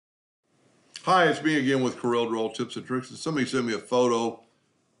Hi, it's me again with Corel Draw Tips and Tricks. And somebody sent me a photo,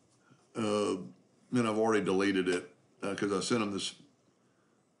 and I've already deleted it because I sent them this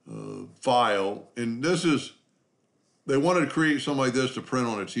file. And this is, they wanted to create something like this to print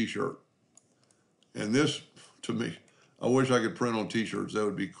on a t-shirt. And this, to me, I wish I could print on t-shirts. That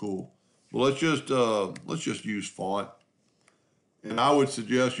would be cool. But let's just use font. And I would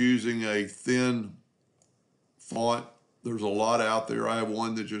suggest using a thin font. There's a lot out there. I have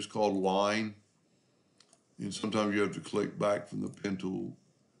one that's just called Line. And sometimes you have to click back from the pen tool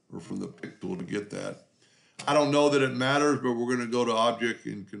or from the pick tool to get that. I don't know that it matters, but we're going to go to object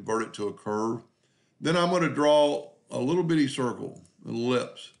and convert it to a curve. Then I'm going to draw a little bitty circle, an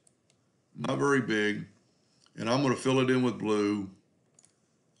ellipse, not very big. And I'm going to fill it in with blue.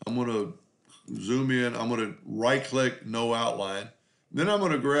 I'm going to zoom in. I'm going to right click, no outline. Then I'm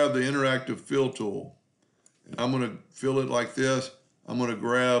going to grab the interactive fill tool. And I'm going to fill it like this. I'm going to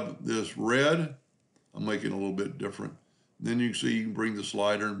grab this red. I'm making it a little bit different. Then you can see you can bring the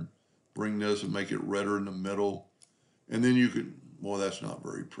slider and bring this and make it redder in the middle. And then you can, well, that's not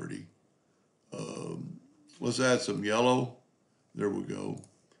very pretty. Let's add some yellow. There we go.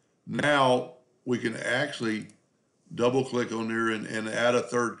 Now we can actually double click on there and add a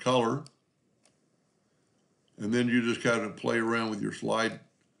third color. And then you just kind of play around with your slide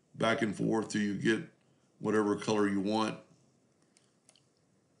back and forth till you get whatever color you want.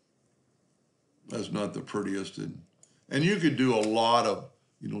 That's not the prettiest. And you could do a lot of,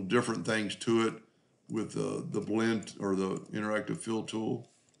 different things to it with the blend or the interactive fill tool.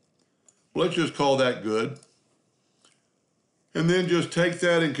 Let's just call that good. And then just take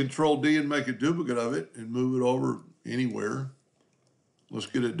that and Control D and make a duplicate of it and move it over anywhere. Let's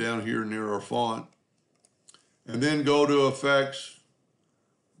get it down here near our font. And then go to Effects,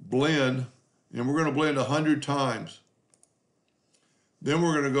 Blend, and we're going to blend 100 times. Then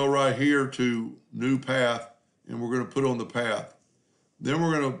we're going to go right here to New Path, and we're going to put on the path. Then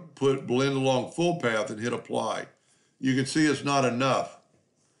we're going to put Blend Along Full Path and hit Apply. You can see it's not enough.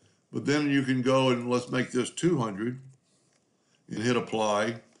 But then you can go and let's make this 200 and hit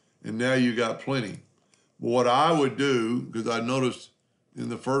Apply, and now you got plenty. But what I would do, because I noticed in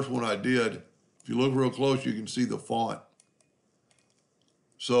the first one I did, if you look real close, you can see the font.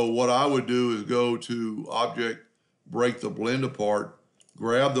 So what I would do is go to Object, break the blend apart,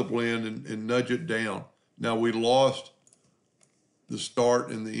 grab the blend and nudge it down. Now we lost the start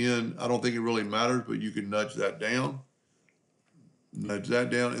and the end. I don't think it really matters, but you can nudge that down,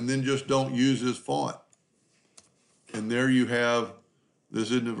 and then just don't use this font. And there you have,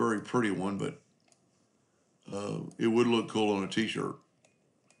 this isn't a very pretty one, but it would look cool on a t-shirt.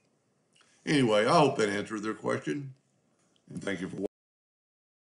 Anyway, I hope that answered their question, and thank you for watching.